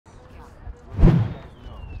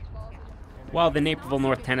While the Naperville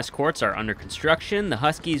North tennis courts are under construction, the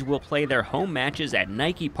Huskies will play their home matches at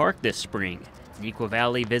Nike Park this spring. Neuqua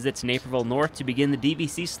Valley visits Naperville North to begin the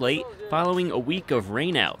DVC slate following a week of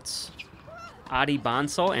rainouts. Adi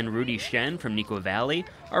Bansal and Rudy Shen from Neuqua Valley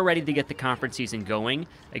are ready to get the conference season going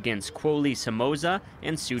against Quoli Somoza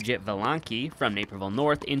and Sujit Velanki from Naperville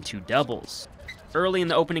North in two doubles. Early in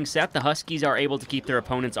the opening set, the Huskies are able to keep their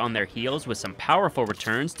opponents on their heels with some powerful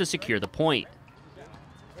returns to secure the point.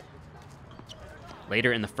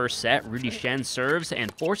 Later in the first set, Rudy Shen serves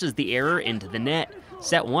and forces the error into the net.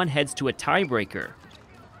 Set 1 heads to a tiebreaker.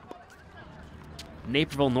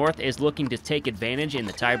 Naperville North is looking to take advantage in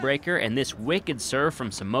the tiebreaker, and this wicked serve from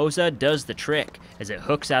Somoza does the trick as it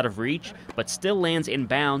hooks out of reach, but still lands in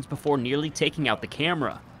bounds before nearly taking out the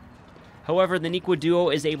camera. However, the Neuqua duo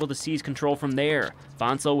is able to seize control from there.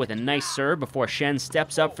 Bansal with a nice serve before Shen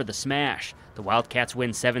steps up for the smash. The Wildcats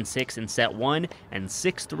win 7-6 in set 1 and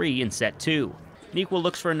 6-3 in set 2. Neuqua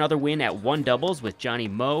looks for another win at one doubles with Johnny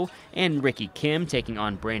Moe and Ricky Kim taking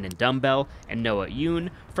on Brandon Dumbbell and Noah Yoon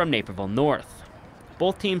from Naperville North.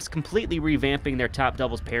 Both teams completely revamping their top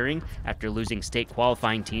doubles pairing after losing state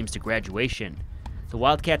qualifying teams to graduation. The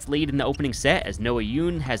Wildcats lead in the opening set as Noah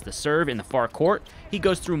Yoon has the serve in the far court. He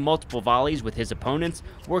goes through multiple volleys with his opponents,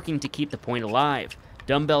 working to keep the point alive.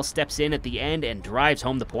 Dumbbell steps in at the end and drives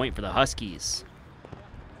home the point for the Huskies.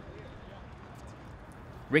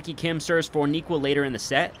 Ricky Kim serves for Neuqua later in the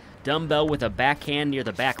set. Dumbbell with a backhand near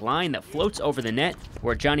the back line that floats over the net,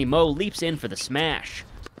 where Johnny Moe leaps in for the smash.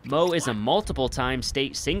 Moe is a multiple-time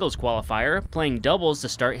state singles qualifier, playing doubles to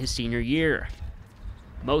start his senior year.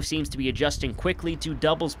 Moe seems to be adjusting quickly to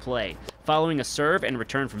doubles play. Following a serve and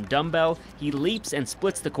return from Dumbbell, he leaps and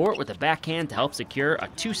splits the court with a backhand to help secure a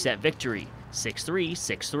two-set victory, 6-3,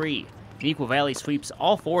 6-3. Neuqua Valley sweeps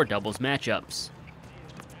all four doubles matchups.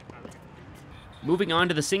 Moving on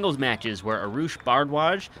to the singles matches, where Arush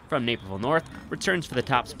Bardwaj from Naperville North returns for the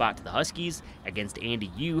top spot to the Huskies against Andy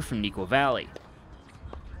Yu from Neuqua Valley.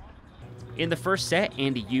 In the first set,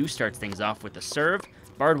 Andy Yu starts things off with a serve.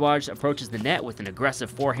 Bardwaj approaches the net with an aggressive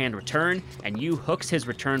forehand return, and Yu hooks his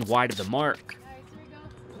return wide of the mark.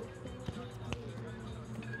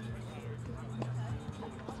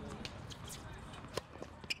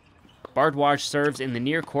 Bardwaj serves in the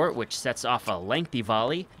near court, which sets off a lengthy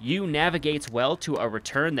volley. Yu navigates well to a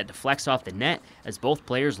return that deflects off the net as both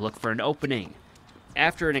players look for an opening.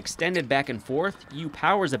 After an extended back and forth, Yu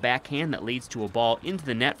powers a backhand that leads to a ball into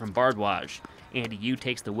the net from Bardwaj. Andy Yu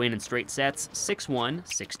takes the win in straight sets, 6-1,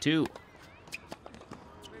 6-2.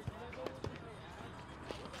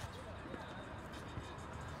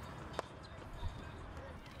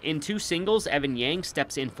 In two singles, Evan Yang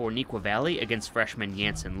steps in for Neuqua Valley against freshman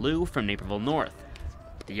Yansen Liu from Naperville North.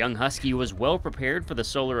 The young Husky was well prepared for the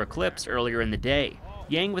solar eclipse earlier in the day.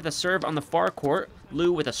 Yang with a serve on the far court,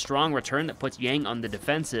 Liu with a strong return that puts Yang on the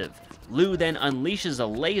defensive. Liu then unleashes a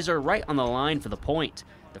laser right on the line for the point.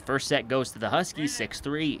 The first set goes to the Huskies,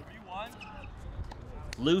 6-3.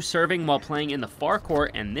 Liu serving while playing in the far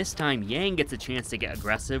court, and this time Yang gets a chance to get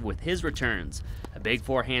aggressive with his returns. A big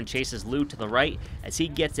forehand chases Liu to the right as he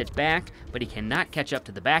gets it back, but he cannot catch up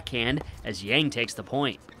to the backhand as Yang takes the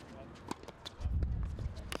point.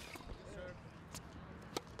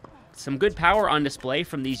 Some good power on display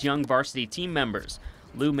from these young varsity team members.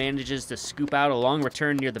 Liu manages to scoop out a long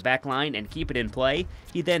return near the back line and keep it in play.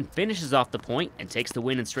 He then finishes off the point and takes the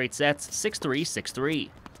win in straight sets, 6-3, 6-3.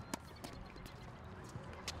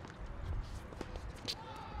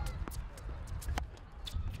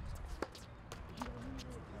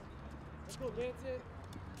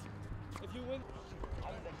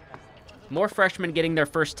 More freshmen getting their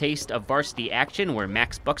first taste of varsity action, where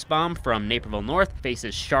Max Buxbaum from Naperville North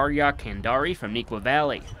faces Sharya Kandari from Neuqua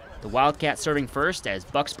Valley. The Wildcat serving first as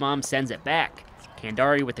Buxbaum sends it back.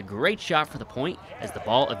 Kandari with a great shot for the point as the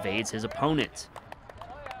ball evades his opponent.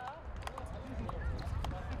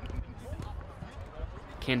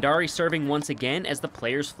 Kandari serving once again as the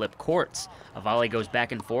players flip courts. A volley goes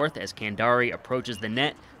back and forth as Kandari approaches the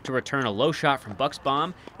net to return a low shot from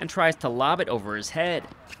Buxbaum and tries to lob it over his head.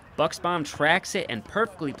 Buxbaum tracks it and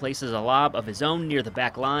perfectly places a lob of his own near the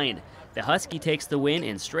back line. The Husky takes the win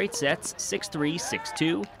in straight sets, 6-3,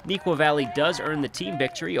 6-2. Neuqua Valley does earn the team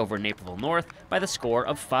victory over Naperville North by the score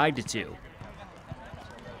of 5-2.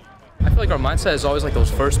 I feel like our mindset is always like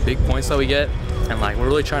those first big points that we get, and like we're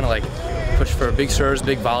really trying to like push for big serves,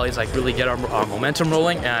 big volleys, like really get our momentum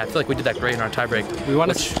rolling, and I feel like we did that great in our tiebreak. We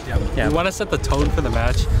want to set the tone for the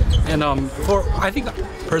match, and I think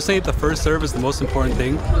personally the first serve is the most important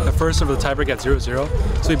thing. The first serve of the tiebreak at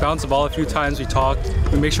 0-0, so we bounce the ball a few times, we talk,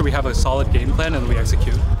 we make sure we have a solid game plan, and we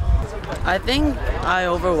execute. I think I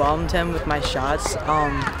overwhelmed him with my shots.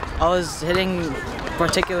 I was hitting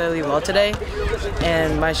particularly well today,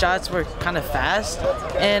 and my shots were kind of fast.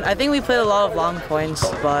 And I think we played a lot of long points,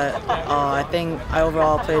 but I think I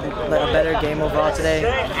overall played a better game overall today.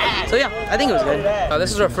 So yeah, I think it was good.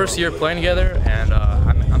 This is our first year playing together, and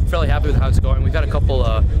I'm fairly happy with how it's going. We've had a couple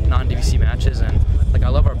non-DVC matches, and like I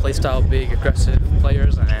love our play style, big, aggressive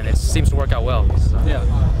players, and it seems to work out well. So. Yeah,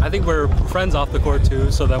 I think we're friends off the court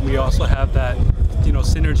too, so that we also have that, you know,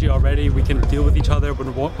 synergy already. We can deal with each other.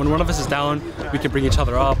 When one of us is down, we can bring each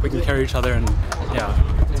other up, we can carry each other, and yeah,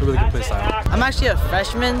 it's a really good play style. I'm actually a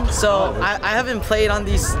freshman, so I haven't played on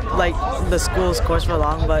these, like, the school's courts for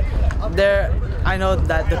long, but I know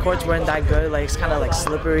that the courts weren't that good. Like, it's kind of like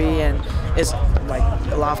slippery, and it's like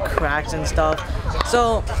a lot of cracks and stuff.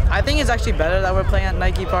 So I think it's actually better that we're playing at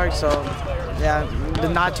Nike Park, so yeah,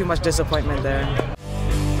 not too much disappointment there.